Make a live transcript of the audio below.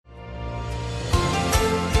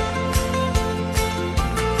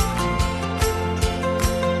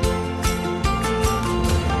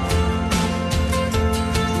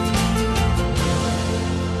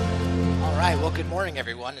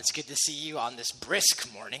everyone. It's good to see you on this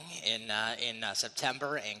brisk morning in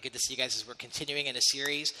September, and good to see you guys as we're continuing in a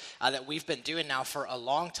series that we've been doing now for a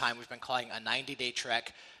long time. We've been calling a 90-day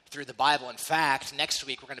trek through the Bible. In fact, next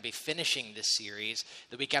week we're going to be finishing this series.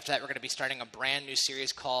 The week after that, we're going to be starting a brand new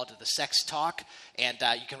series called The Sex Talk, and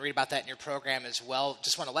you can read about that in your program as well.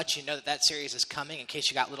 Just want to let you know that that series is coming in case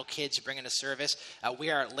you got little kids you bring into service. We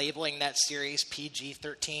are labeling that series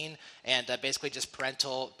PG-13, and basically just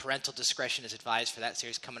parental discretion is advised for that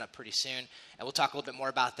series coming up pretty soon. And we'll talk a little bit more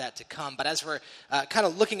about that to come. But as we're kind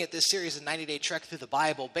of looking at this series, a 90-day trek through the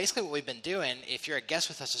Bible, basically what we've been doing, if you're a guest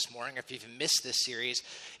with us this morning, or if you've missed this series,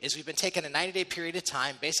 is we've been taking a 90-day period of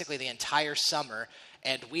time, basically the entire summer,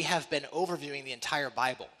 and we have been overviewing the entire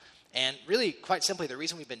Bible. And really, quite simply, the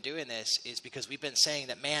reason we've been doing this is because we've been saying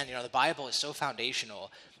that, man, the Bible is so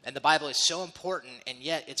foundational, and the Bible is so important, and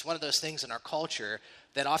yet it's one of those things in our culture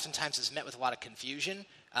that oftentimes is met with a lot of confusion.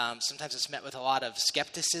 Sometimes it's met with a lot of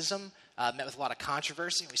skepticism, met with a lot of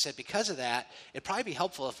controversy. We said because of that, it'd probably be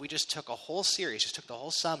helpful if we just took a whole series, just took the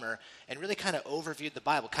whole summer, and really kind of overviewed the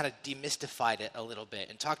Bible, kind of demystified it a little bit,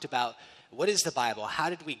 and talked about what is the Bible, how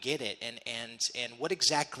did we get it, and what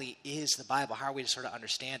exactly is the Bible, how are we to sort of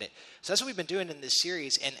understand it. So that's what we've been doing in this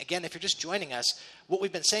series. And again, if you're just joining us, what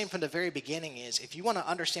we've been saying from the very beginning is if you want to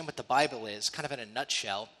understand what the Bible is, kind of in a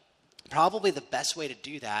nutshell, probably the best way to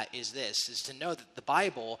do that is to know that the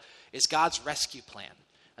Bible is God's rescue plan.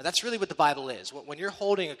 Now, that's really what the Bible is. When you're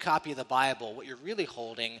holding a copy of the Bible, what you're really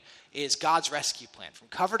holding is God's rescue plan. From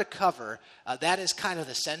cover to cover, that is kind of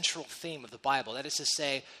the central theme of the Bible. That is to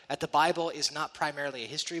say that the Bible is not primarily a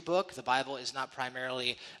history book. The Bible is not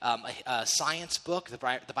primarily a science book. The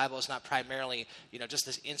Bible is not primarily, just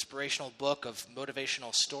this inspirational book of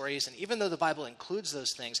motivational stories. And even though the Bible includes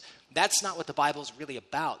those things, that's not what the Bible is really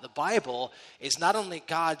about. The Bible is not only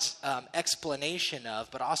God's explanation of,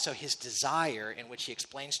 but also his desire in which he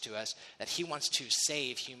explains to us that he wants to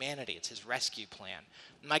save humanity. It's his rescue plan.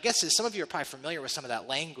 My guess is some of you are probably familiar with some of that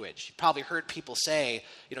language. You've probably heard people say,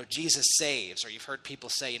 Jesus saves, or you've heard people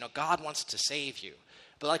say, God wants to save you.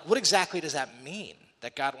 But what exactly does that mean,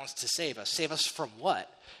 that God wants to save us? Save us from what?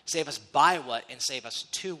 Save us by what, and save us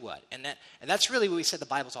to what? And that's really what we said the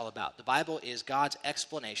Bible's all about. The Bible is God's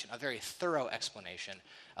explanation, a very thorough explanation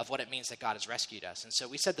of what it means that God has rescued us. And so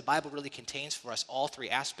we said the Bible really contains for us all three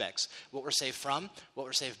aspects: what we're saved from, what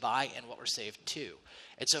we're saved by, and what we're saved to.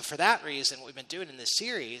 And so for that reason, what we've been doing in this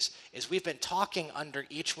series is we've been talking under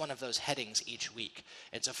each one of those headings each week.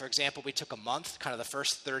 And so, for example, we took a month, kind of the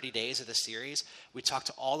first 30 days of the series. We talked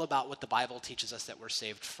all about what the Bible teaches us that we're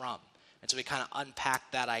saved from. And so we kind of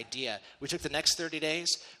unpacked that idea. We took the next 30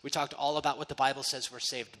 days. We talked all about what the Bible says we're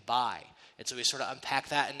saved by. And so we sort of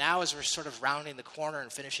unpacked that. And now as we're sort of rounding the corner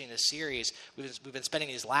and finishing this series, we've been spending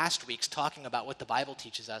these last weeks talking about what the Bible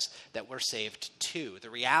teaches us that we're saved to, the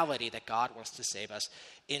reality that God wants to save us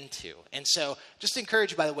into. And so just to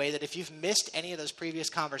encourage you, by the way, that if you've missed any of those previous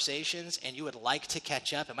conversations and you would like to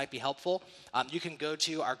catch up, it might be helpful. You can go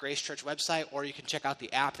to our Grace Church website, or you can check out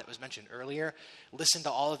the app that was mentioned earlier. Listen to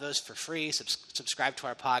all of those for free. Subscribe to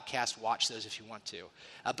our podcast. Watch those if you want to.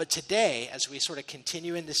 But today, as we sort of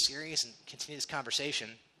continue in this series and continue this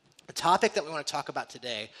conversation, the topic that we want to talk about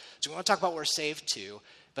today is we want to talk about what we're saved to.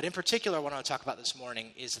 But in particular, what I want to talk about this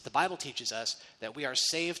morning is that the Bible teaches us that we are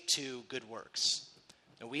saved to good works.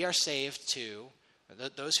 And we are saved to,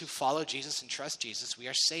 those who follow Jesus and trust Jesus, we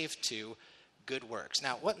are saved to good works.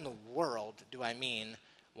 Now, what in the world do I mean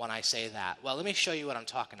when I say that? Well, let me show you what I'm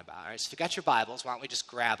talking about. All right, so if you got your Bibles, why don't we just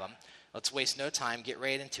grab them? Let's waste no time, get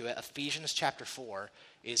right into it. Ephesians chapter 4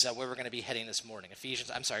 is where we're going to be heading this morning.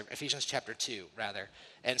 Ephesians chapter 2, rather.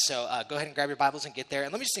 And so go ahead and grab your Bibles and get there.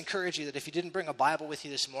 And let me just encourage you that if you didn't bring a Bible with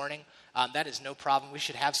you this morning, that is no problem. We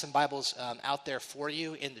should have some Bibles out there for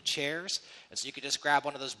you in the chairs. And so you could just grab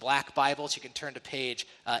one of those black Bibles. You can turn to page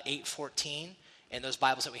 814. And those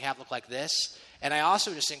Bibles that we have look like this. And I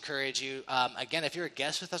also just encourage you, again, if you're a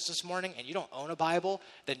guest with us this morning and you don't own a Bible,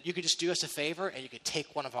 then you could just do us a favor and you could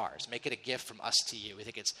take one of ours. Make it a gift from us to you. We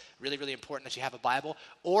think it's really, really important that you have a Bible.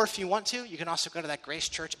 Or if you want to, you can also go to that Grace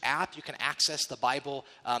Church app. You can access the Bible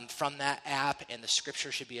from that app, and the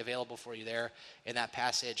scripture should be available for you there in that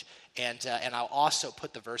passage. And I'll also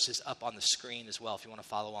put the verses up on the screen as well if you want to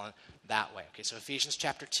follow on that way. Okay, so Ephesians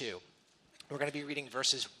chapter 2. We're going to be reading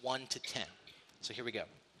verses 1 to 10. So here we go.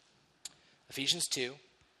 Ephesians 2,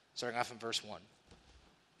 starting off in verse 1.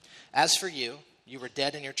 As for you, you were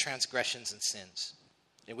dead in your transgressions and sins,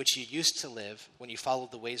 in which you used to live when you followed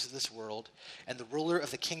the ways of this world and the ruler of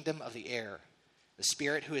the kingdom of the air, the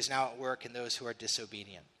spirit who is now at work in those who are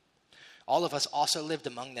disobedient. All of us also lived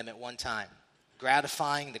among them at one time,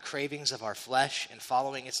 gratifying the cravings of our flesh and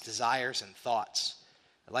following its desires and thoughts.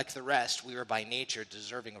 Like the rest, we were by nature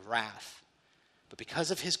deserving of wrath. But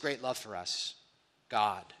because of his great love for us,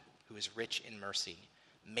 God, who is rich in mercy,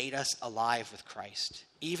 made us alive with Christ,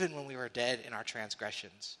 even when we were dead in our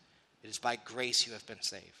transgressions. It is by grace you have been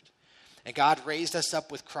saved. And God raised us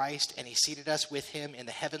up with Christ, and he seated us with him in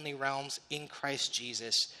the heavenly realms in Christ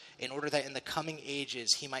Jesus, in order that in the coming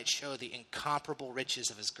ages he might show the incomparable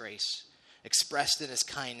riches of his grace, expressed in his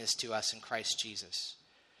kindness to us in Christ Jesus.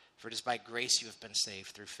 For it is by grace you have been saved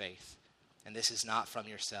through faith. And this is not from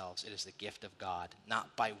yourselves, it is the gift of God,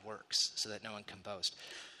 not by works, so that no one can boast.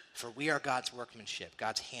 For we are God's workmanship,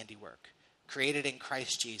 God's handiwork, created in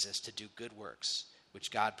Christ Jesus to do good works,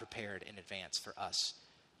 which God prepared in advance for us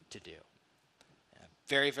to do.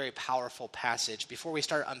 Very, very powerful passage. Before we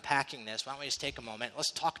start unpacking this, why don't we just take a moment?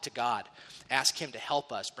 Let's talk to God. Ask him to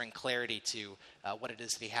help us bring clarity to what it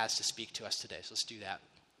is that he has to speak to us today. So let's do that.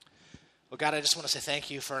 Well, God, I just want to say thank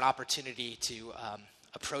you for an opportunity to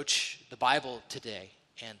approach the Bible today.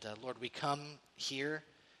 And Lord, we come here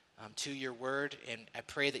to your word, and I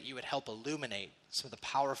pray that you would help illuminate some of the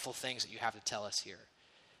powerful things that you have to tell us here.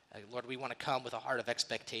 Lord, we want to come with a heart of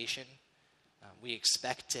expectation. We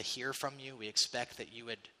expect to hear from you. We expect that you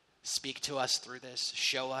would speak to us through this,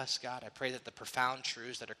 show us, God. I pray that the profound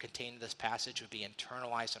truths that are contained in this passage would be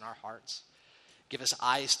internalized in our hearts. Give us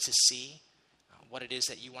eyes to see what it is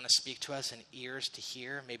that you want to speak to us and ears to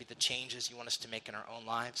hear, maybe the changes you want us to make in our own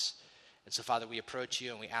lives. And so, Father, we approach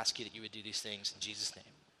you and we ask you that you would do these things in Jesus' name.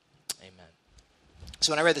 Amen.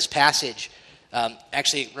 So when I read this passage,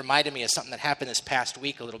 actually reminded me of something that happened this past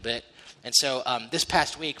week a little bit. And so this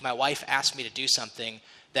past week, my wife asked me to do something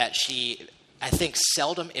that she, I think,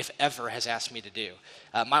 seldom, if ever, has asked me to do.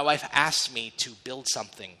 My wife asked me to build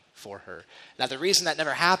something for her. Now, the reason that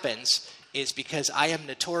never happens is because I am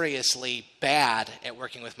notoriously bad at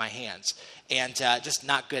working with my hands and just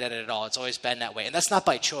not good at it at all. It's always been that way. And that's not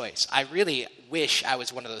by choice. I really wish I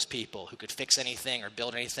was one of those people who could fix anything or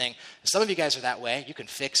build anything. Some of you guys are that way. You can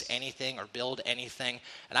fix anything or build anything.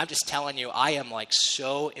 And I'm just telling you, I am like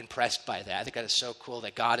so impressed by that. I think that is so cool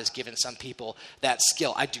that God has given some people that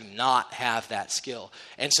skill. I do not have that skill.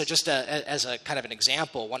 And so just as a kind of an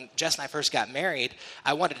example, when Jess and I first got married,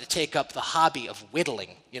 I wanted to take up the hobby of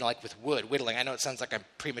whittling, like with wood. Whittling. I know it sounds like I'm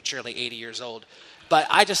prematurely 80 years old, but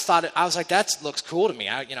I just thought, I was like, that looks cool to me.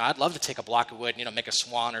 I'd love to take a block of wood, make a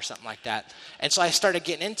swan or something like that. And so I started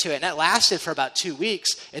getting into it, and that lasted for about 2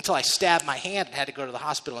 weeks until I stabbed my hand and had to go to the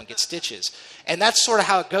hospital and get stitches. And that's sort of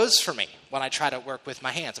how it goes for me when I try to work with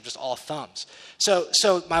my hands. I'm just all thumbs.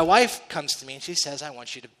 So my wife comes to me and she says, I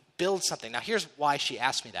want you to build something. Now here's why she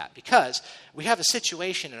asked me that. Because we have a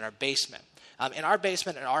situation in our basement. In our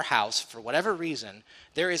basement, in our house, for whatever reason,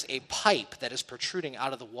 there is a pipe that is protruding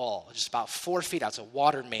out of the wall, just about 4 feet out. It's a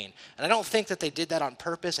water main. And I don't think that they did that on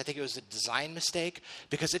purpose. I think it was a design mistake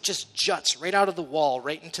because it just juts right out of the wall,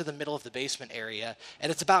 right into the middle of the basement area.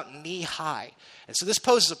 And it's about knee high. And so this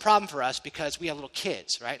poses a problem for us because we have little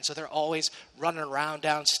kids, right? And so they're always running around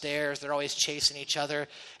downstairs. They're always chasing each other.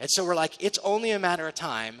 And so we're like, it's only a matter of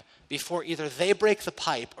time before either they break the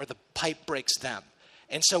pipe or the pipe breaks them.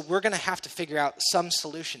 And so we're going to have to figure out some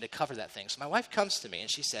solution to cover that thing. So my wife comes to me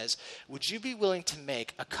and she says, would you be willing to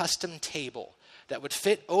make a custom table that would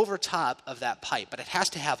fit over top of that pipe, but it has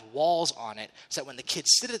to have walls on it so that when the kids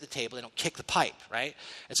sit at the table, they don't kick the pipe, right?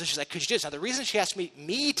 And so she's like, could you do this? Now, the reason she asked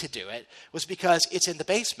me to do it was because it's in the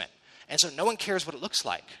basement. And so no one cares what it looks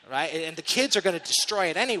like, right? And the kids are going to destroy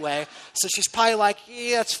it anyway. So she's probably like,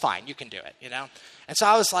 yeah, it's fine. You can do it, And so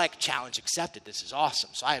I was like, challenge accepted. This is awesome.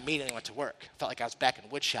 So I immediately went to work. Felt like I was back in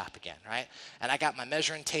wood shop again, right? And I got my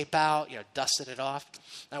measuring tape out, dusted it off.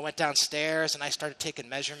 And I went downstairs and I started taking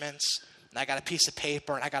measurements. And I got a piece of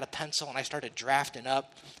paper and I got a pencil and I started drafting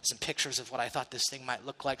up some pictures of what I thought this thing might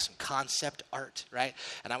look like, some concept art, right?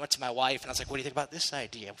 And I went to my wife and I was like, what do you think about this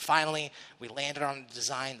idea? And finally, we landed on a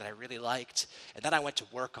design that I really liked. And then I went to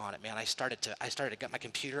work on it, man. I started to get my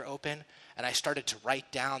computer open and I started to write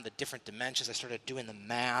down the different dimensions. I started doing the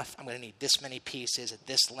math. I'm going to need this many pieces at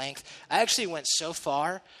this length. I actually went so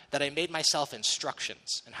far that I made myself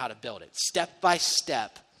instructions on how to build it, step by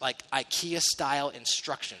step, like IKEA-style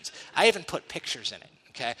instructions. I even put pictures in it,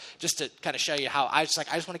 okay, just to kind of show you how I just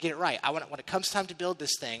want to get it right. When it comes time to build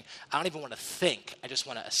this thing, I don't even want to think. I just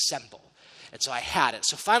want to assemble. And so I had it.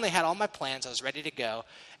 So finally I had all my plans. I was ready to go.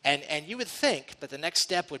 And you would think that the next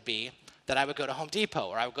step would be that I would go to Home Depot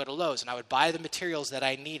or I would go to Lowe's and I would buy the materials that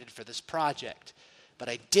I needed for this project. But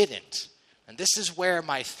I didn't. And this is where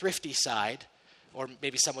my thrifty side, or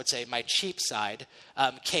maybe some would say my cheap side,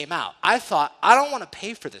 came out. I thought, I don't want to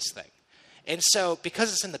pay for this thing. And so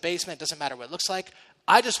because it's in the basement, it doesn't matter what it looks like,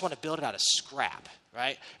 I just want to build it out of scrap.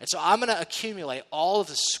 right? And so I'm going to accumulate all of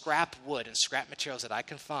the scrap wood and scrap materials that I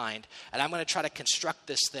can find, and I'm going to try to construct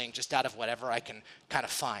this thing just out of whatever I can kind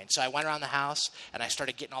of find. So I went around the house, and I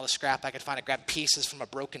started getting all the scrap I could find. I grabbed pieces from a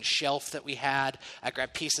broken shelf that we had. I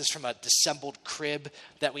grabbed pieces from a disassembled crib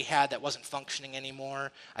that we had that wasn't functioning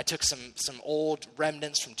anymore. I took some old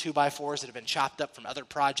remnants from 2x4s that had been chopped up from other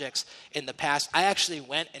projects in the past. I actually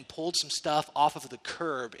went and pulled some stuff off of the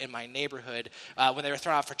curb in my neighborhood when they were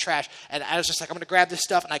thrown out for trash, and I was just like, I'm going to grab this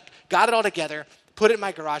stuff, and I got it all together, put it in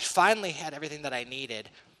my garage, finally had everything that I needed,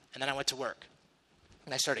 and then I went to work.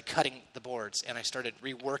 And I started cutting the boards, and I started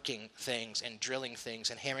reworking things and drilling things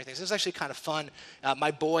and hammering things. It was actually kind of fun.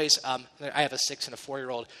 My boys, I have a 6 and a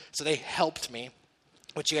 4-year-old, so they helped me,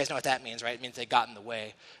 which you guys know what that means, right? It means they got in the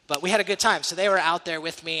way. But we had a good time. So they were out there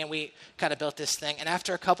with me, and we kind of built this thing. And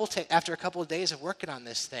after a couple of days of working on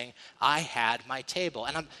this thing, I had my table.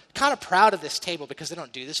 And I'm kind of proud of this table because they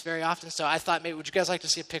don't do this very often. So I thought, maybe would you guys like to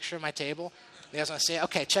see a picture of my table? You guys want to see it?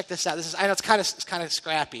 Okay, check this out. I know it's kind of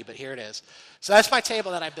scrappy, but here it is. So that's my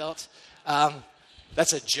table that I built.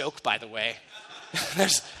 That's a joke, by the way.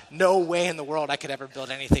 There's no way in the world I could ever build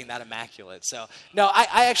anything that immaculate. So, no,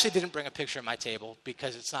 I actually didn't bring a picture of my table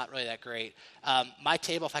because it's not really that great. My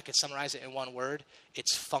table, if I could summarize it in one word,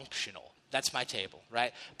 it's functional. That's my table,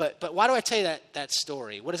 right? But why do I tell you that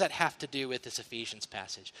story? What does that have to do with this Ephesians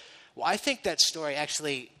passage? Well, I think that story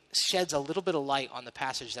actually sheds a little bit of light on the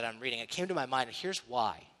passage that I'm reading. It came to my mind, and here's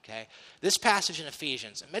why. Okay, this passage in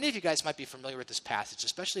Ephesians, and many of you guys might be familiar with this passage,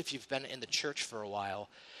 especially if you've been in the church for a while.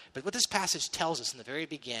 But what this passage tells us in the very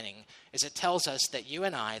beginning is it tells us that you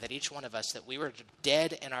and I, that each one of us, that we were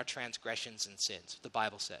dead in our transgressions and sins, the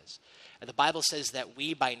Bible says. And the Bible says that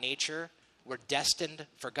we, by nature, were destined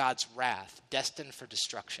for God's wrath, destined for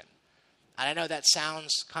destruction. And I know that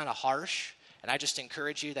sounds kind of harsh, and I just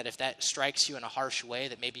encourage you that if that strikes you in a harsh way,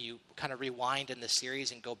 that maybe you kind of rewind in the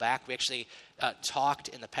series and go back. We actually talked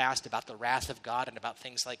in the past about the wrath of God and about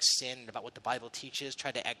things like sin and about what the Bible teaches,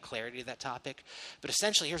 tried to add clarity to that topic. But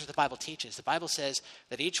essentially, here's what the Bible teaches. The Bible says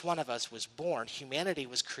that each one of us was born, humanity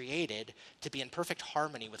was created to be in perfect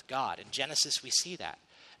harmony with God. In Genesis, we see that.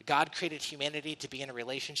 God created humanity to be in a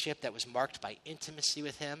relationship that was marked by intimacy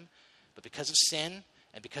with him. But because of sin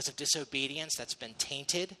and because of disobedience, that's been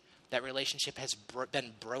tainted. That relationship has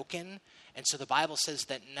been broken. And so the Bible says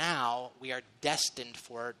that now we are destined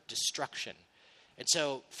for destruction. And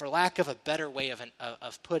so for lack of a better way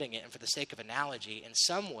of putting it, and for the sake of analogy, in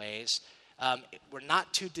some ways, we're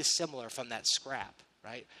not too dissimilar from that scrap,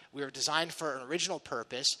 right? We were designed for an original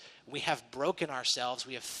purpose. We have broken ourselves.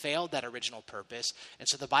 We have failed that original purpose. And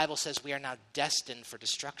so the Bible says we are now destined for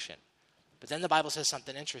destruction. But then the Bible says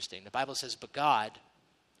something interesting. The Bible says, but God,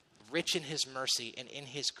 rich in his mercy and in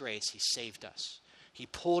his grace, he saved us. He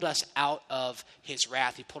pulled us out of his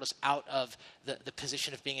wrath. He pulled us out of the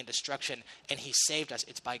position of being in destruction, and he saved us.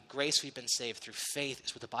 It's by grace we've been saved through faith,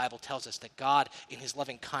 is what the Bible tells us, that God, in his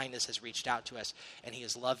loving kindness, has reached out to us, and he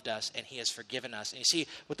has loved us, and he has forgiven us. And you see,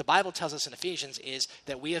 what the Bible tells us in Ephesians is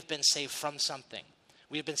that we have been saved from something.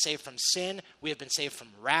 We have been saved from sin. We have been saved from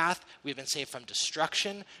wrath. We have been saved from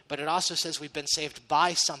destruction. But it also says we've been saved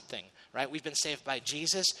by something, right? We've been saved by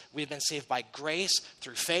Jesus. We've been saved by grace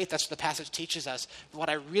through faith. That's what the passage teaches us. But what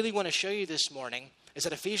I really want to show you this morning is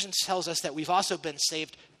that Ephesians tells us that we've also been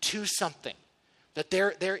saved to something, that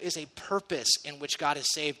there is a purpose in which God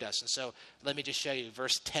has saved us. And so let me just show you.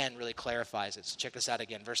 Verse 10 really clarifies it. So check this out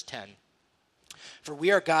again. Verse 10. For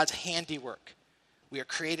we are God's handiwork. We are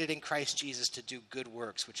created in Christ Jesus to do good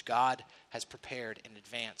works, which God has prepared in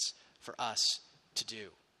advance for us to do.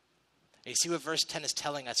 And you see what verse 10 is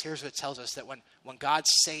telling us? Here's what it tells us, that when God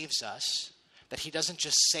saves us, that he doesn't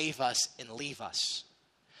just save us and leave us.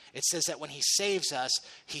 It says that when he saves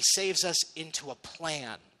us into a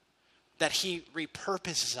plan, that he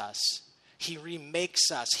repurposes us, he remakes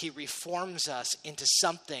us, he reforms us into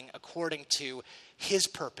something according to his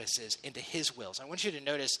purposes, into his wills. I want you to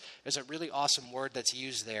notice there's a really awesome word that's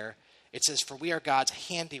used there. It says, for we are God's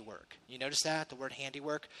handiwork. You notice that, the word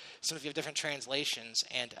handiwork? Some of you have different translations,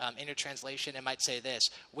 and in your translation it might say this,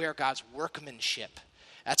 we are God's workmanship.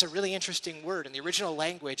 That's a really interesting word. In the original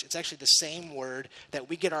language, it's actually the same word that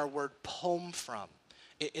we get our word poem from.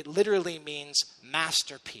 It literally means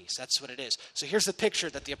masterpiece. That's what it is. So here's the picture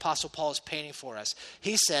that the Apostle Paul is painting for us.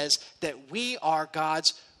 He says that we are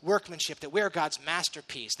God's workmanship, that we are God's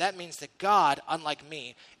masterpiece. That means that God, unlike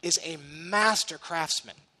me, is a master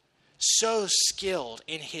craftsman. so skilled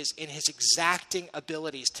in his exacting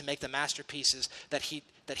abilities to make the masterpieces that he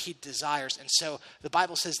desires. And so the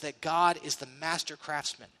Bible says that God is the master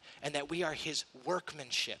craftsman, and that we are his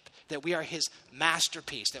workmanship, that we are his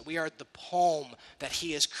masterpiece, that we are the poem that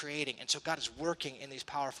he is creating. And so God is working in these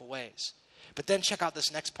powerful ways. But then check out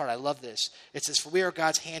this next part. I love this. It says, for we are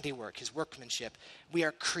God's handiwork, his workmanship. We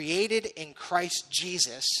are created in Christ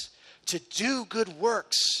Jesus to do good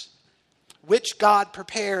works, which God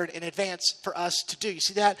prepared in advance for us to do. You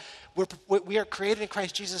see that? We are created in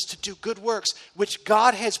Christ Jesus to do good works, which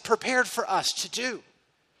God has prepared for us to do.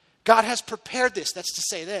 God has prepared this. That's to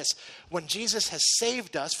say this. When Jesus has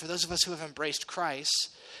saved us, for those of us who have embraced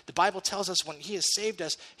Christ, the Bible tells us when he has saved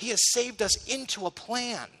us into a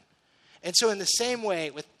plan. And so in the same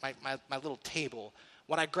way with my little table,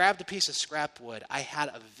 when I grabbed a piece of scrap wood, I had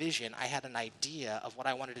a vision, I had an idea of what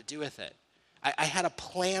I wanted to do with it. I had a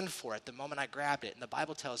plan for it the moment I grabbed it. And the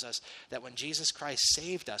Bible tells us that when Jesus Christ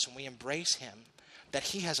saved us, when we embrace him, that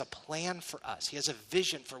he has a plan for us. He has a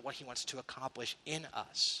vision for what he wants to accomplish in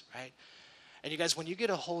us, right? And you guys, when you get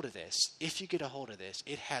a hold of this, if you get a hold of this,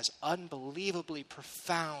 it has unbelievably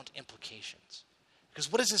profound implications. Because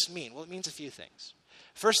what does this mean? Well, it means a few things.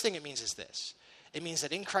 First thing it means is this. It means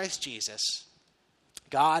that in Christ Jesus,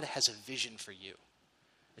 God has a vision for you.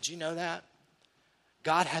 Did you know that?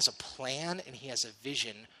 God has a plan and he has a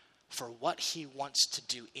vision for what he wants to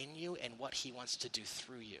do in you and what he wants to do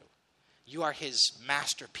through you. You are his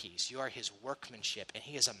masterpiece. You are his workmanship, and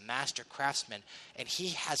he is a master craftsman, and he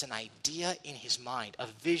has an idea in his mind, a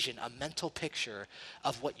vision, a mental picture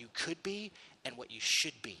of what you could be and what you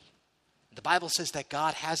should be. The Bible says that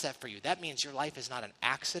God has that for you. That means your life is not an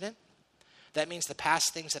accident. That means the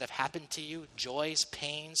past things that have happened to you, joys,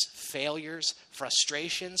 pains, failures,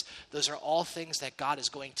 frustrations, those are all things that God is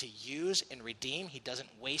going to use and redeem. He doesn't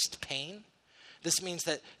waste pain. This means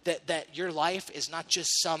that your life is not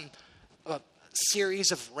just some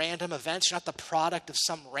series of random events. You're not the product of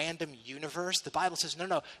some random universe. The Bible says,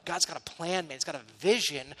 no, God's got a plan, man. He's got a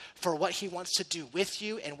vision for what he wants to do with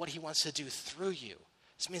you and what he wants to do through you.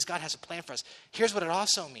 This means God has a plan for us. Here's what it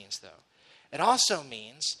also means, though. It also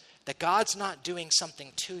means that God's not doing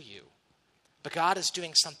something to you, but God is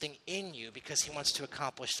doing something in you because he wants to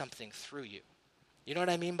accomplish something through you. You know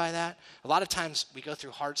what I mean by that? A lot of times we go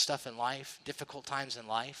through hard stuff in life, difficult times in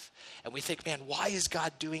life, and we think, man, why is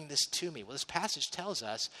God doing this to me? Well, this passage tells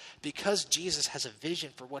us because Jesus has a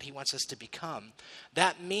vision for what he wants us to become,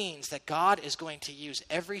 that means that God is going to use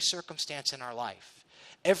every circumstance in our life,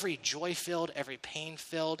 every joy-filled, every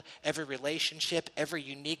pain-filled, every relationship, every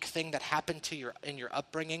unique thing that happened to in your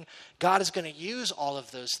upbringing. God is going to use all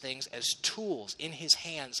of those things as tools in his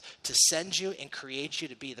hands to send you and create you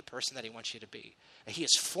to be the person that he wants you to be. And he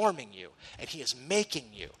is forming you, and he is making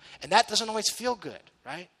you. And that doesn't always feel good,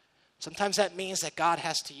 right? Sometimes that means that God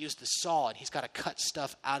has to use the saw and he's got to cut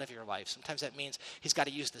stuff out of your life. Sometimes that means he's got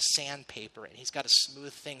to use the sandpaper and he's got to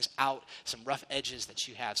smooth things out, some rough edges that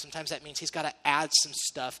you have. Sometimes that means he's got to add some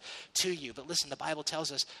stuff to you. But listen, the Bible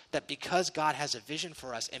tells us that because God has a vision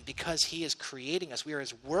for us and because he is creating us, we are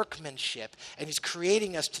his workmanship, and he's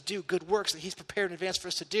creating us to do good works that he's prepared in advance for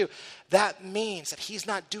us to do. That means that he's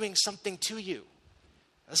not doing something to you.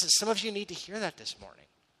 Listen, some of you need to hear that this morning.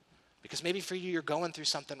 Because maybe for you, you're going through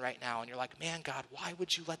something right now and you're like, man, God, why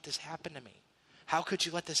would you let this happen to me? How could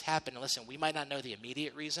you let this happen? And listen, we might not know the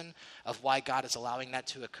immediate reason of why God is allowing that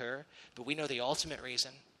to occur, but we know the ultimate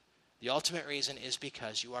reason. The ultimate reason is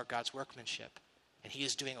because you are God's workmanship, and he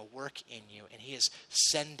is doing a work in you, and he is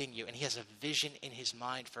sending you, and he has a vision in his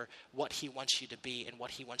mind for what he wants you to be and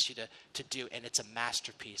what he wants you to do, and it's a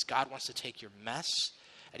masterpiece. God wants to take your mess,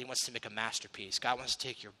 and he wants to make a masterpiece. God wants to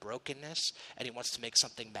take your brokenness, and he wants to make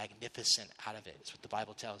something magnificent out of it. That's what the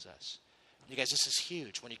Bible tells us. You guys, this is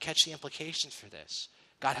huge. When you catch the implications for this,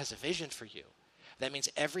 God has a vision for you. That means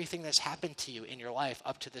everything that's happened to you in your life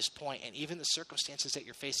up to this point, and even the circumstances that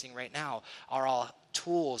you're facing right now, are all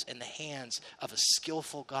tools in the hands of a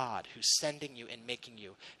skillful God who's sending you and making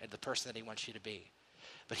you into the person that he wants you to be.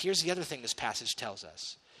 But here's the other thing this passage tells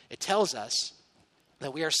us. It tells us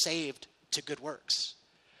that we are saved to good works.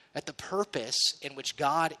 That the purpose in which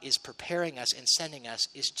God is preparing us and sending us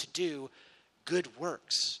is to do good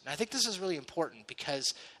works. And I think this is really important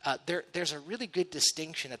because there's a really good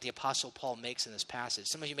distinction that the Apostle Paul makes in this passage.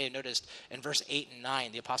 Some of you may have noticed in verse 8 and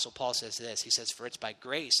 9, the Apostle Paul says this. He says, for it's by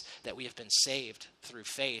grace that we have been saved through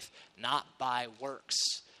faith, not by works,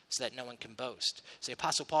 so that no one can boast. So the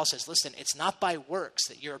Apostle Paul says, listen, it's not by works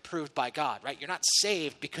that you're approved by God, right? You're not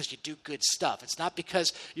saved because you do good stuff. It's not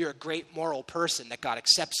because you're a great moral person that God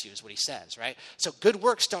accepts you, is what he says, right? So good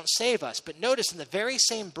works don't save us. But notice in the very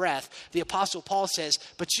same breath, the Apostle Paul says,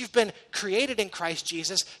 but you've been created in Christ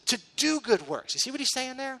Jesus to do good works. You see what he's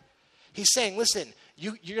saying there? He's saying, listen,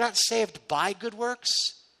 you're not saved by good works,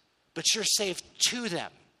 but you're saved to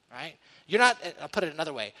them, right? You're not, I'll put it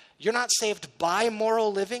another way, you're not saved by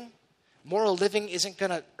moral living. Moral living isn't going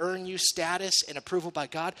to earn you status and approval by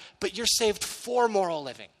God, but you're saved for moral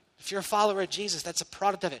living. If you're a follower of Jesus, that's a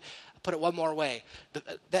product of it. I'll put it one more way.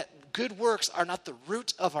 That good works are not the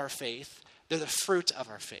root of our faith, they're the fruit of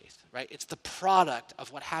our faith, right? It's the product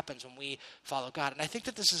of what happens when we follow God. And I think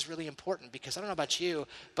that this is really important because I don't know about you,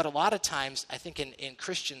 but a lot of times I think in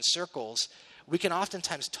Christian circles, we can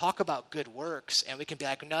oftentimes talk about good works and we can be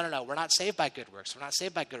like, no, we're not saved by good works. We're not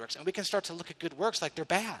saved by good works. And we can start to look at good works like they're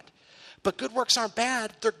bad. But good works aren't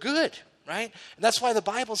bad, they're good, right? And that's why the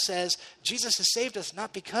Bible says Jesus has saved us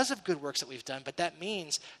not because of good works that we've done, but that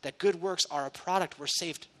means that good works are a product. We're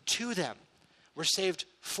saved to them. We're saved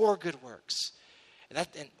for good works. And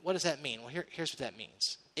what does that mean? Well, here's what that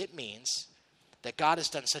means. It means that God has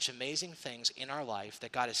done such amazing things in our life,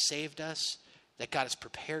 that God has saved us, that God has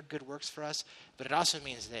prepared good works for us, but it also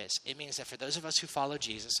means this. It means that for those of us who follow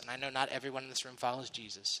Jesus, and I know not everyone in this room follows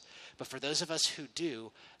Jesus, but for those of us who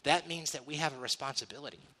do, that means that we have a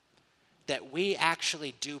responsibility, that we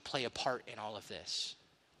actually do play a part in all of this.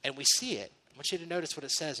 And we see it. I want you to notice what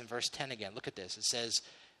it says in verse 10 again. Look at this. It says,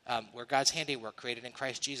 we're God's handiwork, created in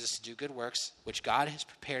Christ Jesus to do good works, which God has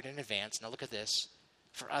prepared in advance. Now look at this,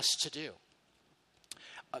 for us to do.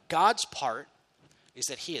 God's part is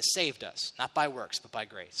that he has saved us, not by works, but by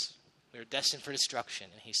grace. We were destined for destruction,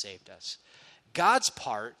 and he saved us. God's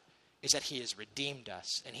part is that he has redeemed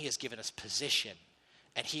us, and he has given us position,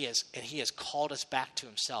 and he has called us back to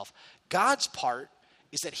himself. God's part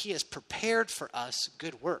is that he has prepared for us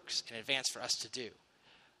good works in advance for us to do.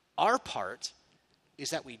 Our part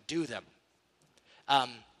is that we do them.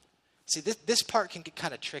 See, this part can get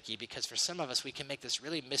kind of tricky because for some of us, we can make this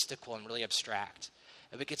really mystical and really abstract.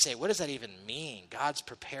 And we could say, what does that even mean? God's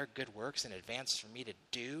prepared good works in advance for me to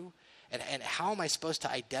do? And how am I supposed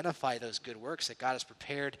to identify those good works that God has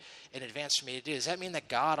prepared in advance for me to do? Does that mean that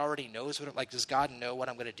God already knows does God know what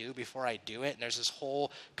I'm going to do before I do it? And there's this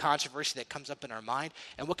whole controversy that comes up in our mind.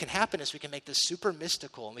 And what can happen is we can make this super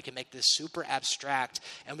mystical and we can make this super abstract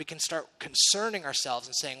and we can start concerning ourselves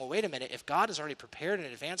and saying, well, wait a minute, if God has already prepared in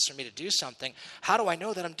advance for me to do something, how do I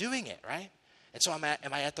know that I'm doing it, right? And so am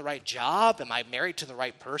I at the right job? Am I married to the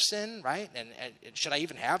right person, right? And should I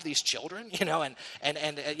even have these children?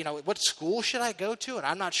 And what school should I go to? And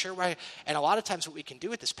I'm not sure why. And a lot of times what we can do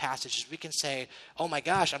with this passage is we can say, oh my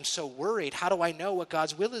gosh, I'm so worried. How do I know what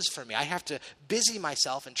God's will is for me? I have to busy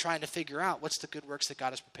myself in trying to figure out what's the good works that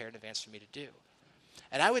God has prepared in advance for me to do.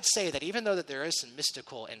 And I would say that even though that there is some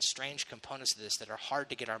mystical and strange components to this that are hard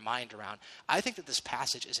to get our mind around, I think that this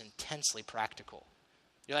passage is intensely practical.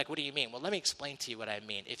 You're like, what do you mean? Well, let me explain to you what I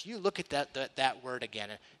mean. If you look at that word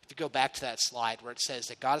again, if you go back to that slide where it says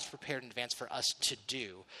that God has prepared in advance for us to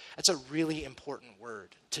do, that's a really important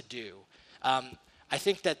word, to do. I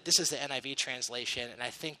think that this is the NIV translation, and I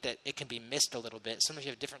think that it can be missed a little bit. Some of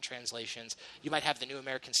you have different translations. You might have the New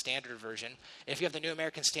American Standard Version. If you have the New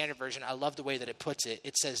American Standard Version, I love the way that it puts it.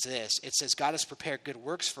 It says this. It says, God has prepared good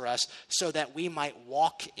works for us so that we might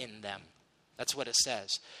walk in them. That's what it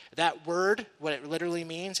says. That word, what it literally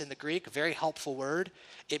means in the Greek, a very helpful word,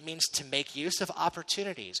 it means to make use of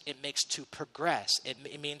opportunities. It makes to progress.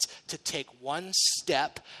 It means to take one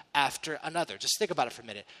step after another. Just think about it for a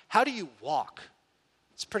minute. How do you walk?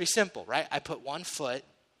 It's pretty simple, right? I put one foot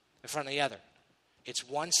in front of the other. It's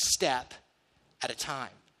one step at a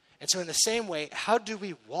time. And so in the same way, how do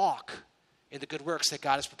we walk in the good works that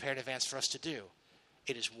God has prepared in advance for us to do?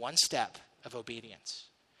 It is one step of obedience.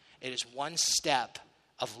 It is one step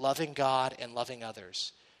of loving God and loving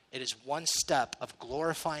others. It is one step of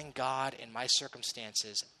glorifying God in my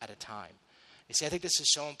circumstances at a time. You see, I think this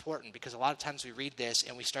is so important because a lot of times we read this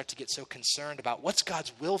and we start to get so concerned about what's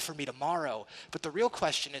God's will for me tomorrow. But the real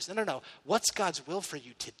question is, no. What's God's will for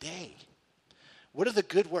you today? What are the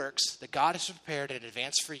good works that God has prepared in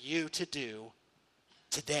advance for you to do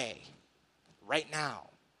today, right now,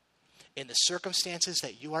 in the circumstances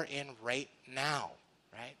that you are in right now,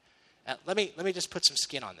 right? Let me just put some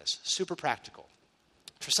skin on this. Super practical.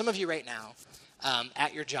 For some of you right now,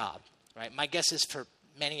 at your job, right? My guess is for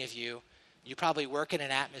many of you, you probably work in an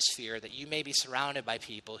atmosphere that you may be surrounded by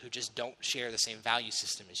people who just don't share the same value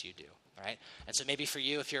system as you do. right? And so maybe for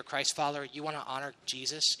you, if you're a Christ follower, you want to honor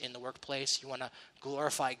Jesus in the workplace. You want to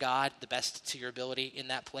glorify God the best to your ability in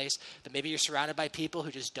that place. But maybe you're surrounded by people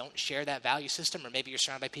who just don't share that value system, or maybe you're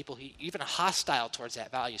surrounded by people who even are hostile towards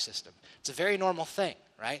that value system. It's a very normal thing,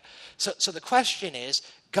 right? So the question is,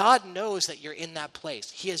 God knows that you're in that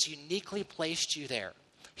place. He has uniquely placed you there.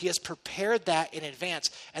 He has prepared that in advance.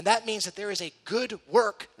 And that means that there is a good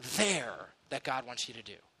work there that God wants you to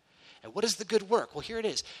do. And what is the good work? Well, here it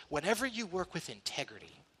is. Whenever you work with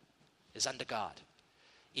integrity, is unto God.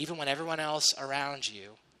 Even when everyone else around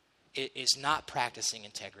you is not practicing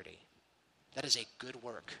integrity, that is a good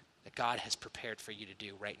work that God has prepared for you to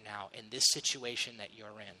do right now in this situation that you're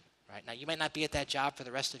in. Right now, you might not be at that job for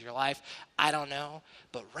the rest of your life. I don't know.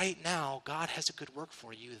 But right now, God has a good work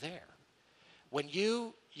for you there. When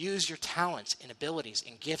you use your talents and abilities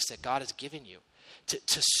and gifts that God has given you to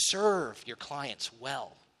serve your clients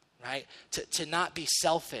well, right? To not be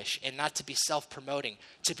selfish and not to be self-promoting,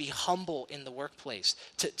 to be humble in the workplace,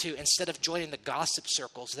 to instead of joining the gossip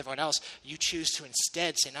circles with everyone else, you choose to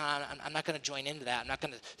instead say, no, I'm not going to join into that. I'm not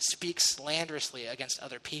going to speak slanderously against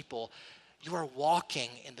other people. You are walking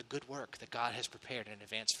in the good work that God has prepared in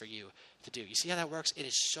advance for you to do. You see how that works? It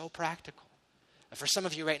is so practical. For some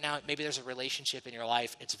of you right now, maybe there's a relationship in your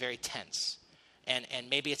life. It's very tense. And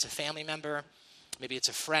maybe it's a family member. Maybe it's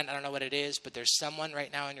a friend. I don't know what it is. But there's someone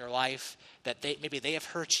right now in your life that maybe they have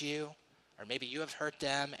hurt you. Or maybe you have hurt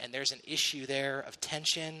them. And there's an issue there of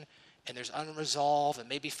tension. And there's unresolved. And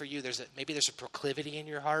maybe for you, there's a proclivity in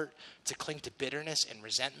your heart to cling to bitterness and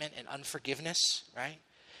resentment and unforgiveness, right?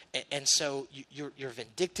 And so you're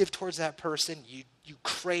vindictive towards that person. You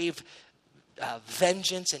crave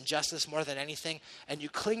vengeance and justice more than anything, and you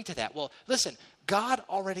cling to that. Well, listen, God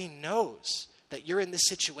already knows that you're in this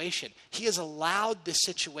situation. He has allowed this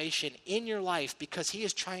situation in your life because he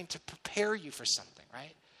is trying to prepare you for something,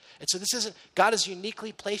 right? And so God has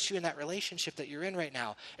uniquely placed you in that relationship that you're in right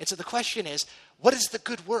now. And so the question is, what is the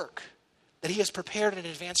good work that he has prepared in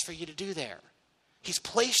advance for you to do there? He's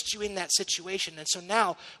placed you in that situation. And so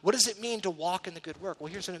now, what does it mean to walk in the good work?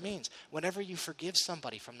 Well, here's what it means. Whenever you forgive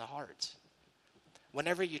somebody from the heart,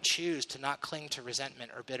 whenever you choose to not cling to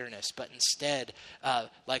resentment or bitterness, but instead,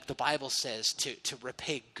 like the Bible says, to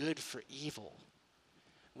repay good for evil.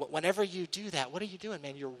 Whenever you do that, what are you doing,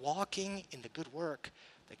 man? You're walking in the good work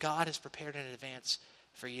that God has prepared in advance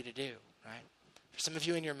for you to do, right? For some of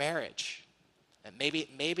you in your marriage, and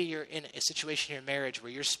maybe you're in a situation in your marriage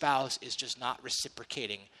where your spouse is just not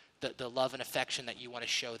reciprocating the love and affection that you want to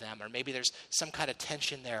show them, or maybe there's some kind of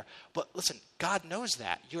tension there. But listen, God knows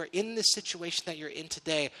that. You're in this situation that you're in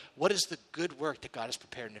today. What is the good work that God has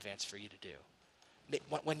prepared in advance for you to do?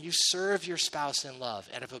 When you serve your spouse in love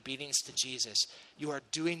out of obedience to Jesus, you are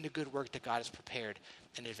doing the good work that God has prepared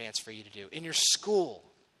in advance for you to do. In your school,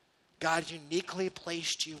 God uniquely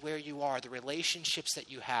placed you where you are, the relationships that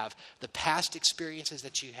you have, the past experiences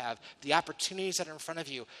that you have, the opportunities that are in front of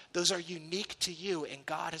you, those are unique to you, and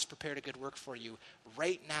God has prepared a good work for you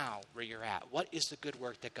right now where you're at. What is the good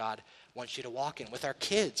work that God wants you to walk in? With our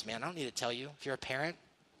kids, man, I don't need to tell you. If you're a parent,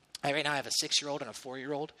 right now I have a 6-year-old and a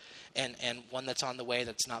 4-year-old, and one that's on the way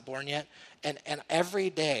that's not born yet. And every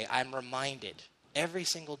day I'm reminded, every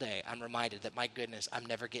single day I'm reminded that, my goodness, I'm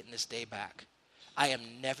never getting this day back. I am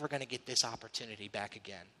never going to get this opportunity back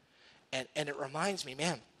again. And it reminds me,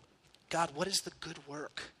 man, God, what is the good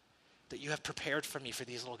work that you have prepared for me for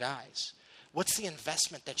these little guys? What's the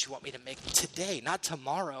investment that you want me to make today, not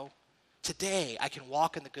tomorrow? Today, I can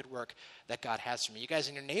walk in the good work that God has for me. You guys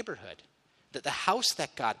in your neighborhood, the house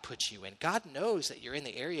that God puts you in, God knows that you're in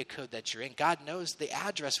the area code that you're in. God knows the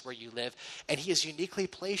address where you live, and he has uniquely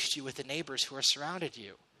placed you with the neighbors who are surrounded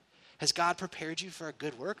you. Has God prepared you for a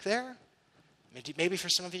good work there? Maybe for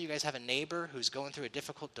some of you, you guys have a neighbor who's going through a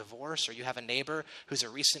difficult divorce, or you have a neighbor who's a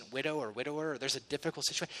recent widow or widower, or there's a difficult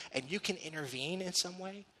situation, and you can intervene in some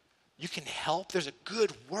way. You can help. There's a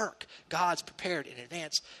good work God's prepared in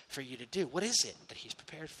advance for you to do. What is it that he's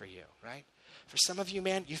prepared for you, right? For some of you,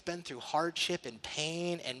 man, you've been through hardship and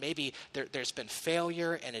pain, and maybe there's been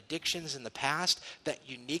failure and addictions in the past that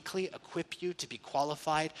uniquely equip you to be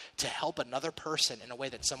qualified to help another person in a way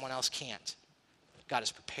that someone else can't. God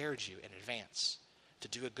has prepared you in advance to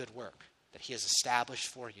do a good work that he has established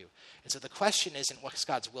for you. And so the question isn't what's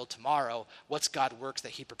God's will tomorrow, what's God's works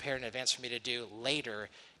that he prepared in advance for me to do later.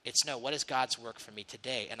 It's no, what is God's work for me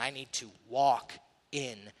today? And I need to walk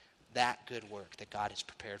in that good work that God has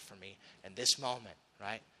prepared for me in this moment,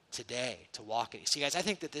 right? Today, to walk it. See, guys, I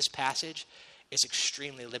think that this passage is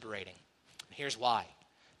extremely liberating. And here's why.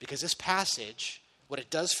 Because this passage, what it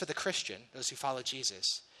does for the Christian, those who follow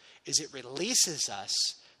Jesus, is it releases us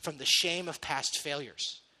from the shame of past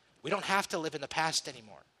failures. We don't have to live in the past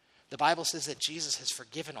anymore. The Bible says that Jesus has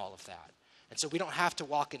forgiven all of that. And so we don't have to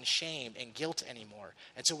walk in shame and guilt anymore.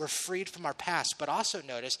 And so we're freed from our past. But also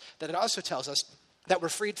notice that it also tells us that we're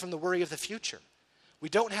freed from the worry of the future. We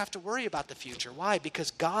don't have to worry about the future. Why?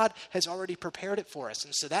 Because God has already prepared it for us.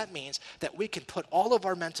 And so that means that we can put all of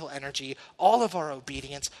our mental energy, all of our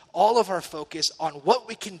obedience, all of our focus on what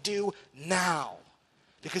we can do now.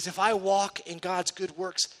 Because if I walk in God's good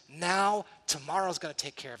works now, tomorrow's going to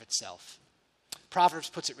take care of itself. Proverbs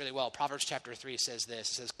puts it really well. Proverbs chapter 3 says this.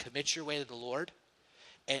 It says, commit your way to the Lord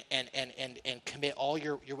and commit all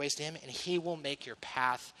your ways to him, and he will make your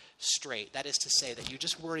path straight. That is to say that you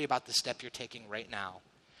just worry about the step you're taking right now,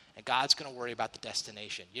 and God's going to worry about the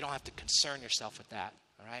destination. You don't have to concern yourself with that,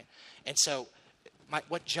 all right? And so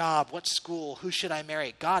what job, what school, who should I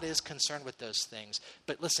marry? God is concerned with those things.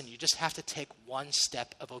 But listen, you just have to take one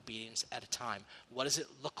step of obedience at a time. What does it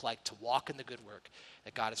look like to walk in the good work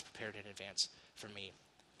that God has prepared in advance for me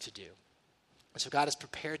to do? And so God has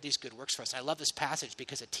prepared these good works for us. And I love this passage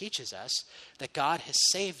because it teaches us that God has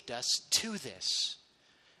saved us to this.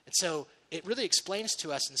 And so it really explains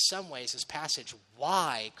to us in some ways, this passage,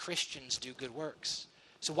 why Christians do good works.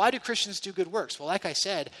 So why do Christians do good works? Well, like I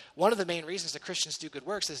said, one of the main reasons that Christians do good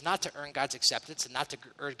works is not to earn God's acceptance and not to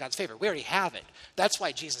earn God's favor. We already have it. That's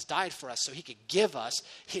why Jesus died for us, so he could give us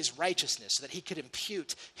his righteousness, so that he could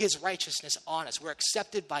impute his righteousness on us. We're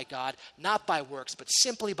accepted by God, not by works, but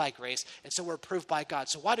simply by grace, and so we're approved by God.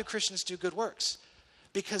 So why do Christians do good works?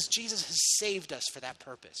 Because Jesus has saved us for that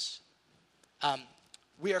purpose.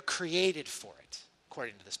 We are created for it,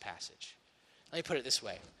 according to this passage. Let me put it this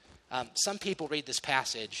way. Some people read this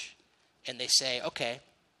passage and they say, okay,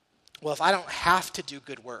 well, if I don't have to do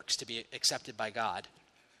good works to be accepted by God,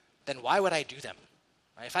 then why would I do them?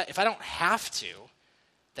 Right? If I don't have to,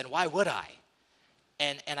 then why would I?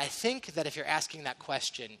 And I think that if you're asking that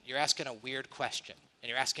question, you're asking a weird question, and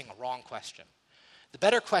you're asking a wrong question. The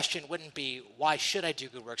better question wouldn't be, why should I do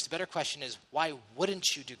good works? The better question is, why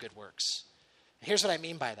wouldn't you do good works? And here's what I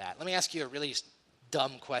mean by that. Let me ask you a really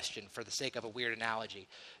dumb question for the sake of a weird analogy.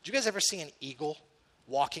 Did you guys ever see an eagle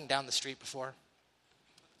walking down the street before?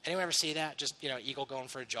 Anyone ever see that? Just, eagle going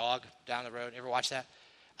for a jog down the road. Ever watch that?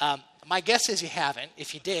 My guess is you haven't.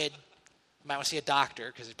 If you did, you might want to see a doctor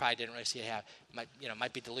because you probably didn't really see it happen.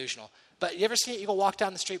 Might be delusional. But you ever see an eagle walk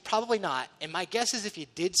down the street? Probably not. And my guess is if you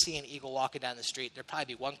did see an eagle walking down the street, there'd probably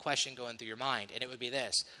be one question going through your mind, and it would be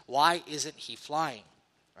this: why isn't he flying?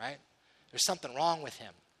 Right? There's something wrong with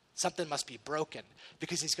him. Something must be broken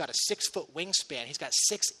because he's got a 6-foot wingspan. He's got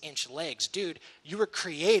 6-inch legs. Dude, you were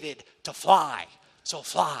created to fly. So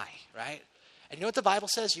fly, right? And you know what the Bible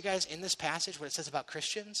says, you guys, in this passage, what it says about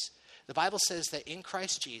Christians? The Bible says that in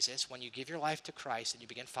Christ Jesus, when you give your life to Christ and you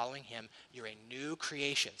begin following him, you're a new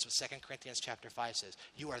creation. So 2 Corinthians chapter 5 says,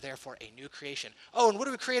 you are therefore a new creation. Oh, and what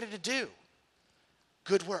are we created to do?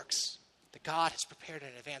 Good works that God has prepared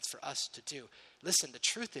in advance for us to do. Listen, the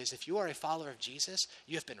truth is, if you are a follower of Jesus,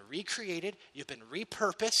 you have been recreated, you've been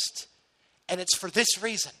repurposed, and it's for this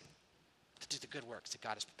reason, to do the good works that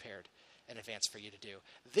God has prepared in advance for you to do.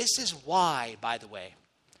 This is why, by the way,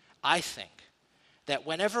 I think that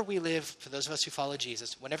whenever we live, for those of us who follow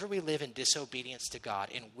Jesus, whenever we live in disobedience to God,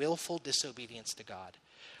 in willful disobedience to God,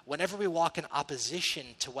 whenever we walk in opposition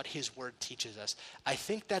to what his word teaches us, I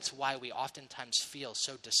think that's why we oftentimes feel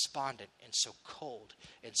so despondent and so cold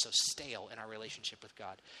and so stale in our relationship with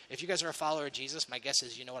God. If you guys are a follower of Jesus, my guess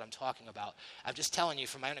is you know what I'm talking about. I'm just telling you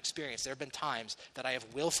from my own experience, there have been times that I have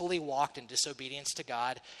willfully walked in disobedience to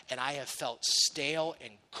God, and I have felt stale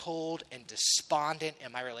and cold and despondent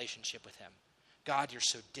in my relationship with him. God, you're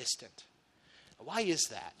so distant. Why is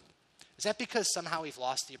that? Is that because somehow we've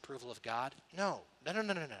lost the approval of God? No.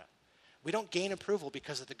 We don't gain approval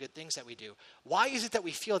because of the good things that we do. Why is it that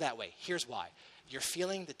we feel that way? Here's why. You're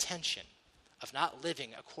feeling the tension of not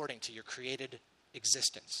living according to your created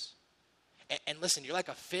existence. And listen, you're like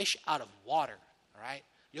a fish out of water, all right?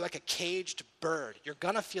 You're like a caged bird. You're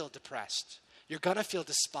going to feel depressed. You're going to feel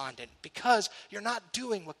despondent because you're not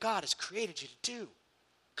doing what God has created you to do.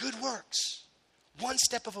 Good works. One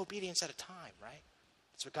step of obedience at a time, right?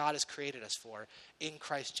 That's what God has created us for in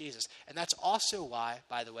Christ Jesus. And that's also why,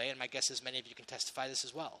 by the way, and my guess is many of you can testify this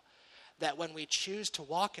as well, that when we choose to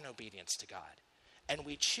walk in obedience to God, and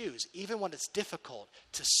we choose, even when it's difficult,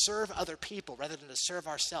 to serve other people rather than to serve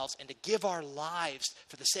ourselves and to give our lives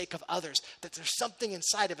for the sake of others, that there's something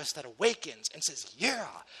inside of us that awakens and says, yeah,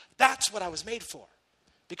 that's what I was made for.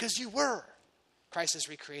 Because you were. Christ has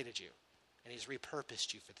recreated you, and he's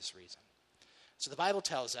repurposed you for this reason. So the Bible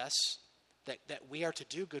tells us that we are to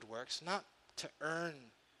do good works, not to earn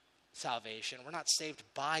salvation. We're not saved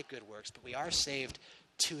by good works, but we are saved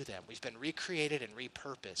to them. We've been recreated and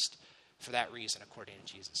repurposed for that reason, according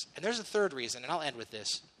to Jesus. And there's a third reason, and I'll end with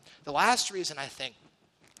this. The last reason I think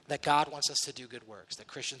that God wants us to do good works, that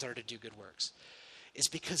Christians are to do good works, is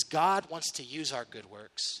because God wants to use our good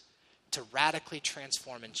works to radically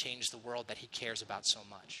transform and change the world that he cares about so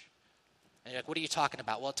much. And you're like, what are you talking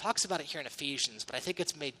about? Well, it talks about it here in Ephesians, but I think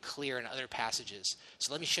it's made clear in other passages.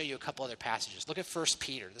 So let me show you a couple other passages. Look at 1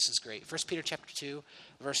 Peter. This is great. 1 Peter chapter 2,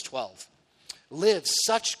 verse 12. Live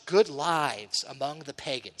such good lives among the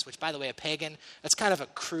pagans, which, by the way, a pagan, that's kind of a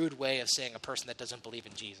crude way of saying a person that doesn't believe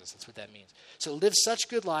in Jesus. That's what that means. So live such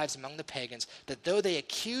good lives among the pagans that though they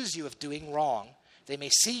accuse you of doing wrong, they may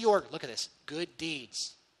see your, look at this, good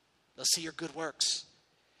deeds. They'll see your good works,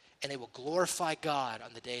 and they will glorify God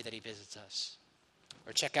on the day that he visits us.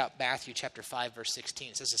 Or check out Matthew chapter 5, verse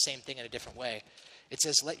 16. It says the same thing in a different way. It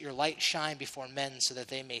says, let your light shine before men so that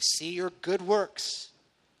they may see your good works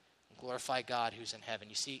and glorify God who's in heaven.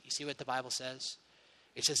 You see what the Bible says?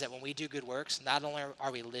 It says that when we do good works, not only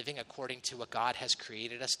are we living according to what God has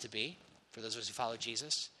created us to be, for those of us who follow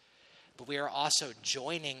Jesus, but we are also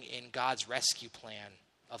joining in God's rescue plan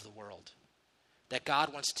of the world. That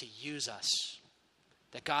God wants to use us.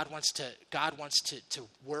 That God wants to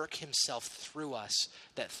work himself through us.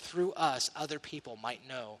 That through us, other people might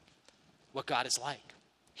know what God is like.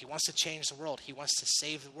 He wants to change the world. He wants to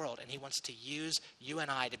save the world. And he wants to use you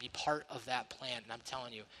and I to be part of that plan. And I'm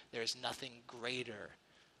telling you, there is nothing greater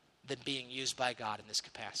than being used by God in this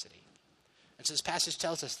capacity. And so this passage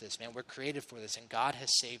tells us this, man. We're created for this. And God has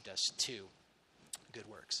saved us to good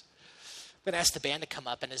works. I'm going to ask the band to come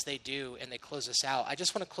up, and as they do, and they close us out, I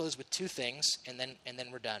just want to close with two things, and then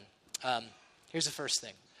we're done. Here's the first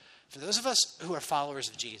thing. For those of us who are followers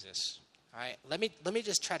of Jesus, all right, let me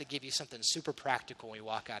just try to give you something super practical when we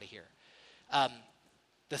walk out of here.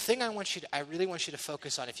 The thing I really want you to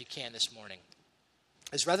focus on, if you can, this morning,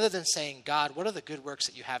 is rather than saying, God, what are the good works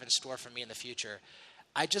that you have in store for me in the future?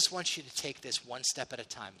 I just want you to take this one step at a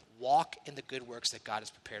time. Walk in the good works that God has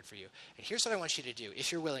prepared for you. And here's what I want you to do,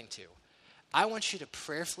 if you're willing to. I want you to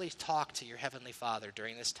prayerfully talk to your Heavenly Father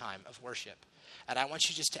during this time of worship. And I want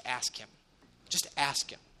you just to ask him. Just ask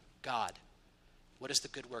him, God, what is the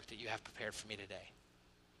good work that you have prepared for me today?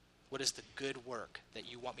 What is the good work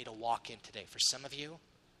that you want me to walk in today? For some of you,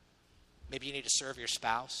 maybe you need to serve your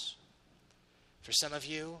spouse. For some of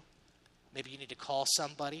you, maybe you need to call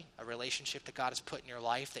somebody, a relationship that God has put in your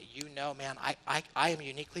life that you know, man, I am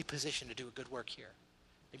uniquely positioned to do a good work here.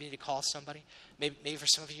 Maybe you need to call somebody. Maybe for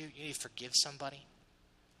some of you, you need to forgive somebody.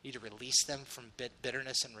 You need to release them from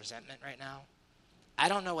bitterness and resentment right now. I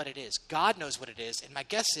don't know what it is. God knows what it is, and my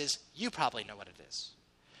guess is you probably know what it is.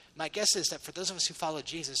 My guess is that for those of us who follow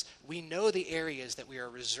Jesus, we know the areas that we are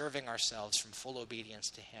reserving ourselves from full obedience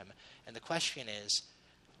to him. And the question is,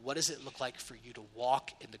 what does it look like for you to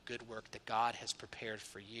walk in the good work that God has prepared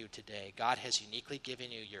for you today? God has uniquely given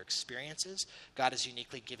you your experiences. God has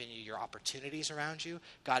uniquely given you your opportunities around you.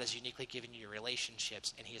 God has uniquely given you your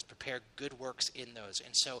relationships, and he has prepared good works in those.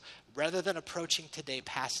 And so rather than approaching today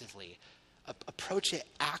passively, approach it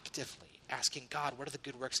actively, asking God, what are the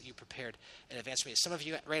good works that you prepared in advance for me? Some of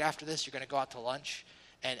you, right after this, you're going to go out to lunch,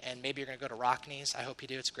 and maybe you're going to go to Rockneys. I hope you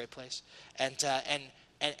do. It's a great place.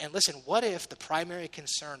 And listen, what if the primary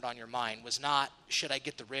concern on your mind was not, should I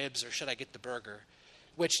get the ribs or should I get the burger?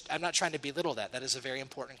 Which I'm not trying to belittle that. That is a very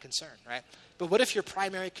important concern, right? But what if your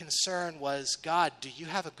primary concern was, God, do you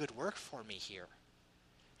have a good work for me here?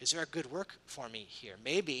 Is there a good work for me here?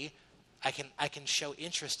 Maybe I can show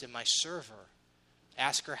interest in my server.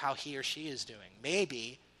 Ask her how he or she is doing.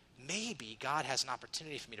 Maybe God has an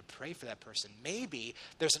opportunity for me to pray for that person. Maybe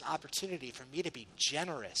there's an opportunity for me to be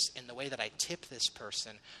generous in the way that I tip this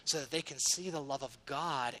person so that they can see the love of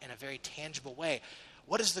God in a very tangible way.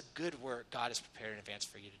 What is the good work God has prepared in advance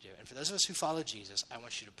for you to do? And for those of us who follow Jesus, I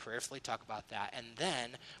want you to prayerfully talk about that. And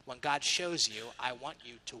then when God shows you, I want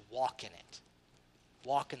you to walk in it.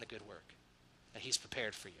 Walk in the good work that he's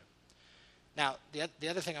prepared for you. Now, the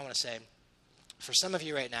other thing I want to say, for some of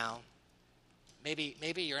you right now, maybe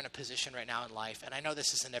you're in a position right now in life, and I know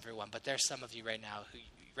this isn't everyone, but there's some of you right now who,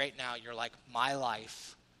 right now, you're like, my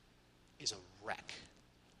life is a wreck.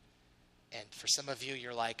 And for some of you,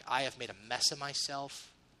 you're like, I have made a mess of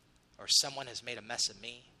myself, or someone has made a mess of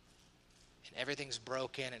me, and everything's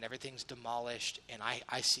broken, and everything's demolished, and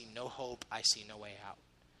I see no hope, I see no way out.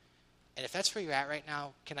 And if that's where you're at right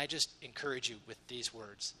now, can I just encourage you with these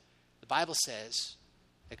words? The Bible says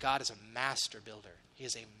that God is a master builder. He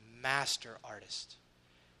is a master artist.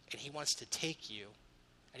 And he wants to take you,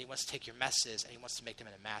 and he wants to take your messes, and he wants to make them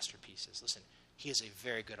into masterpieces. Listen, he is a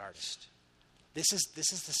very good artist. This is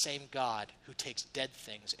the same God who takes dead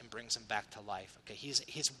things and brings them back to life. Okay,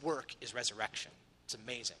 his work is resurrection. It's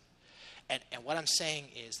amazing. And what I'm saying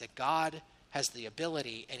is that God has the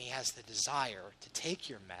ability and he has the desire to take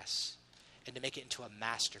your mess and to make it into a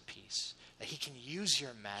masterpiece. That he can use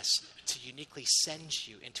your mess to uniquely send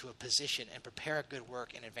you into a position and prepare a good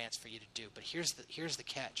work in advance for you to do. But here's the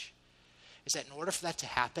catch, is that in order for that to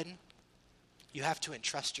happen, you have to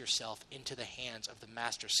entrust yourself into the hands of the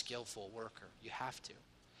master skillful worker. You have to.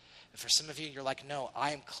 And for some of you, you're like, no,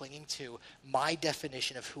 I am clinging to my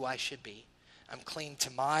definition of who I should be. I'm clinging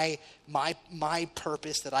to my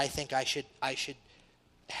purpose that I think I should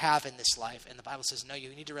have in this life. And the Bible says, no, you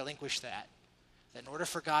need to relinquish that. That in order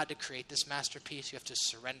for God to create this masterpiece, you have to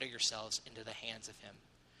surrender yourselves into the hands of him.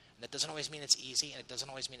 And that doesn't always mean it's easy, and it doesn't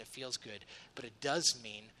always mean it feels good, but it does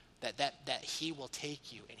mean that he will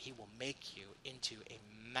take you and he will make you into a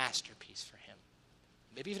masterpiece for him.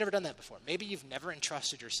 Maybe you've never done that before. Maybe you've never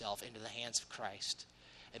entrusted yourself into the hands of Christ.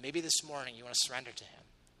 And maybe this morning you want to surrender to him.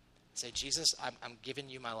 Say, Jesus, I'm giving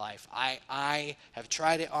you my life. I have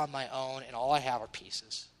tried it on my own, and all I have are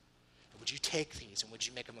pieces. And would you take these, and would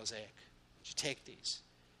you make a mosaic? Would you take these,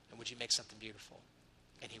 and would you make something beautiful?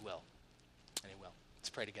 And he will. And he will. Let's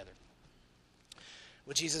pray together.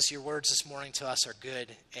 Well, Jesus, your words this morning to us are good,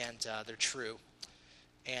 and they're true.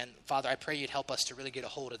 And, Father, I pray you'd help us to really get a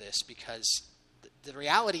hold of this, because the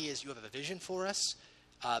reality is you have a vision for us.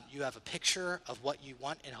 You have a picture of what you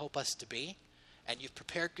want and hope us to be. And you've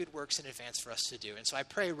prepared good works in advance for us to do. And so I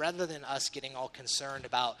pray, rather than us getting all concerned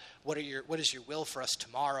about what is your will for us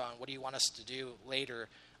tomorrow and what do you want us to do later,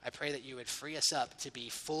 I pray that you would free us up to be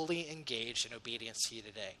fully engaged in obedience to you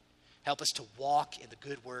today. Help us to walk in the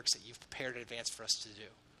good works that you've prepared in advance for us to do.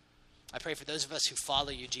 I pray for those of us who follow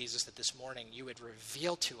you, Jesus, that this morning you would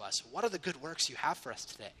reveal to us what are the good works you have for us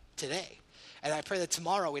today. And I pray that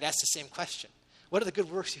tomorrow we'd ask the same question. What are the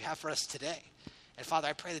good works you have for us today? And Father,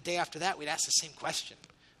 I pray the day after that we'd ask the same question.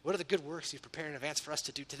 What are the good works you've prepared in advance for us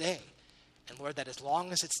to do today? And Lord, that as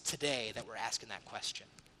long as it's today that we're asking that question.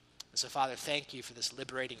 And so, Father, thank you for this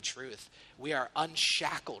liberating truth. We are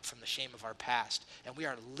unshackled from the shame of our past, and we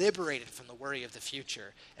are liberated from the worry of the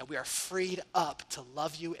future, and we are freed up to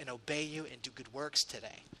love you and obey you and do good works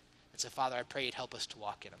today. And so, Father, I pray you'd help us to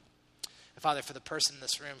walk in them. And Father, for the person in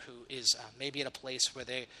this room who is maybe in a place where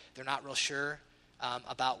they're not real sure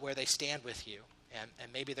about where they stand with you,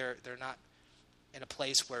 and maybe they're not in a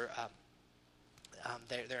place where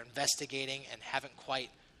they're investigating and haven't quite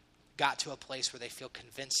got to a place where they feel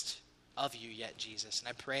convinced of you yet, Jesus. And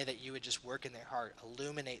I pray that you would just work in their heart,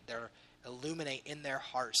 illuminate in their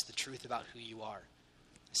hearts the truth about who you are.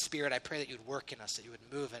 Spirit, I pray that you would work in us, that you would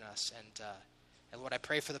move in us. And Lord, I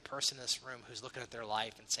pray for the person in this room who's looking at their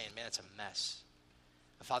life and saying, man, it's a mess.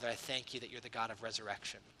 And Father, I thank you that you're the God of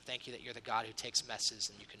resurrection. Thank you that you're the God who takes messes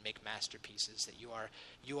and you can make masterpieces, that you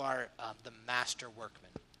are the master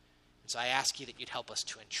workman. And so I ask you that you'd help us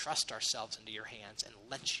to entrust ourselves into your hands and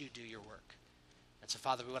let you do your work. And so,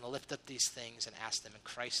 Father, we want to lift up these things and ask them in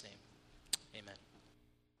Christ's name. Amen.